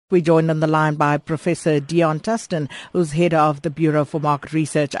We're joined on the line by Professor Dion Tustin, who's head of the Bureau for Market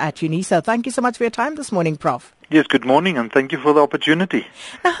Research at UNISA. Thank you so much for your time this morning, Prof. Yes, good morning, and thank you for the opportunity.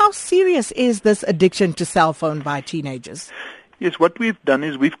 Now, how serious is this addiction to cell phone by teenagers? Yes, what we've done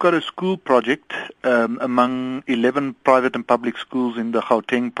is we've got a school project among 11 private and public schools in the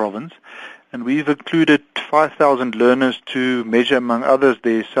Gauteng province, and we've included 5,000 learners to measure, among others,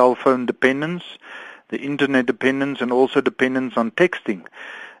 their cell phone dependence, the internet dependence, and also dependence on texting.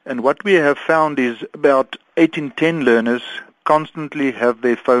 And what we have found is about 8 in 10 learners constantly have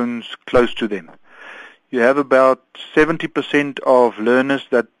their phones close to them. You have about 70% of learners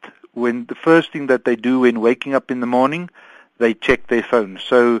that when the first thing that they do when waking up in the morning, they check their phone.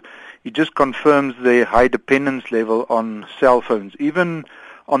 So it just confirms their high dependence level on cell phones. Even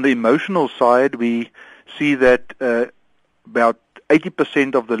on the emotional side, we see that about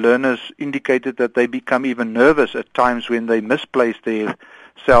 80% of the learners indicated that they become even nervous at times when they misplace their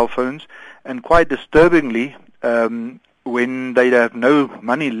cell phones, and quite disturbingly, when they have no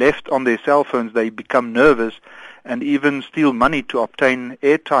money left on their cell phones, they become nervous and even steal money to obtain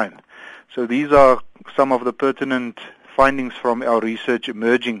airtime. So these are some of the pertinent findings from our research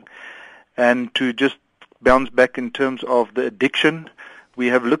emerging. And to just bounce back in terms of the addiction, we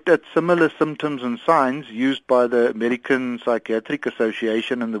have looked at similar symptoms and signs used by the American Psychiatric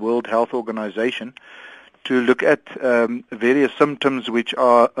Association and the World Health Organization to look at various symptoms which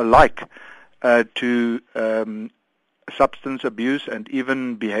are alike to substance abuse and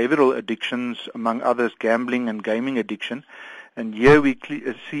even behavioral addictions, among others gambling and gaming addiction. And here we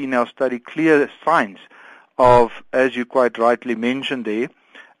see in our study clear signs of, as you quite rightly mentioned there,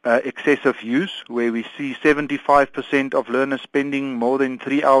 excessive use, where we see 75% of learners spending more than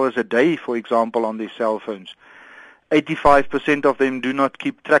 3 hours a day, for example, on their cell phones. 85% of them do not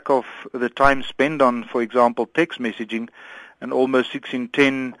keep track of the time spent on, for example, text messaging, and almost 6 in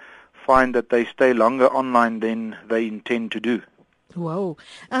 10 find that they stay longer online than they intend to do. Whoa.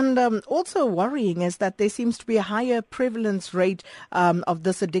 And also worrying is that there seems to be a higher prevalence rate of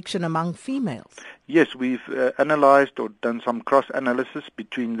this addiction among females. Yes, we've analyzed or done some cross-analysis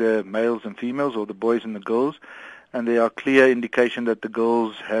between the males and females, or the boys and the girls, and there are clear indication that the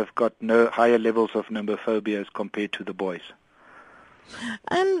girls have got no higher levels of nomophobia as compared to the boys.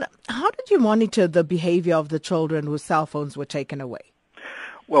 And how did you monitor the behavior of the children whose cell phones were taken away?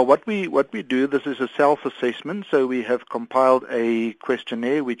 Well, what we do, this is a self-assessment, so we have compiled a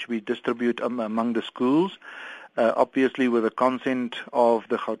questionnaire which we distribute among the schools, obviously with the consent of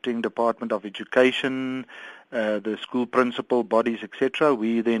the Gauteng Department of Education, the school principal bodies, etc.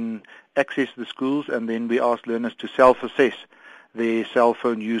 We then access the schools, and then we ask learners to self-assess their cell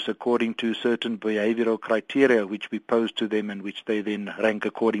phone use according to certain behavioral criteria which we pose to them and which they then rank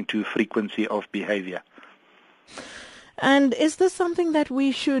according to frequency of behavior. And is this something that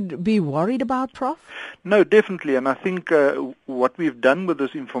we should be worried about, Prof? No, definitely. And I think what we've done with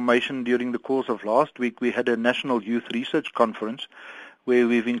this information during the course of last week, we had a National Youth Research Conference where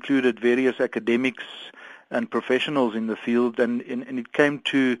we've included various academics and professionals in the field, and it came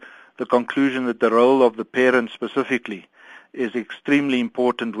to the conclusion that the role of the parents specifically is extremely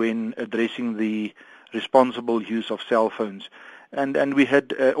important when addressing the responsible use of cell phones. And we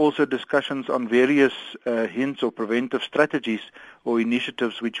had also discussions on various hints or preventive strategies or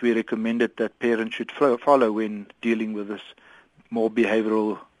initiatives which we recommended that parents should follow when dealing with this more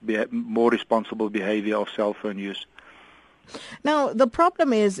responsible behavior of cell phone use. Now, the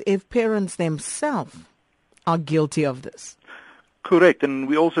problem is if parents themselves are guilty of this. Correct, and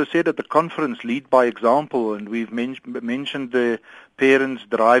we also said at the conference, lead by example, and we've mentioned the parents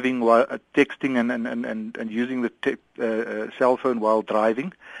driving while texting and using the cell phone while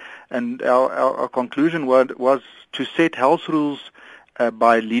driving, and our conclusion was to set house rules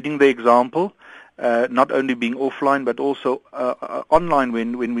by leading the example, not only being offline but also online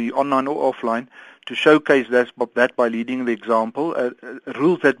when we online or offline, to showcase that by leading the example.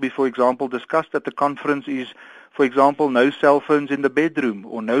 Rules that we, for example, discussed at the conference is, for example, no cell phones in the bedroom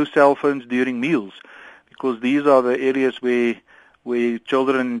or no cell phones during meals, because these are the areas where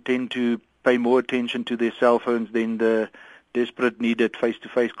children tend to pay more attention to their cell phones than the desperate needed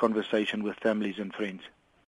face-to-face conversation with families and friends.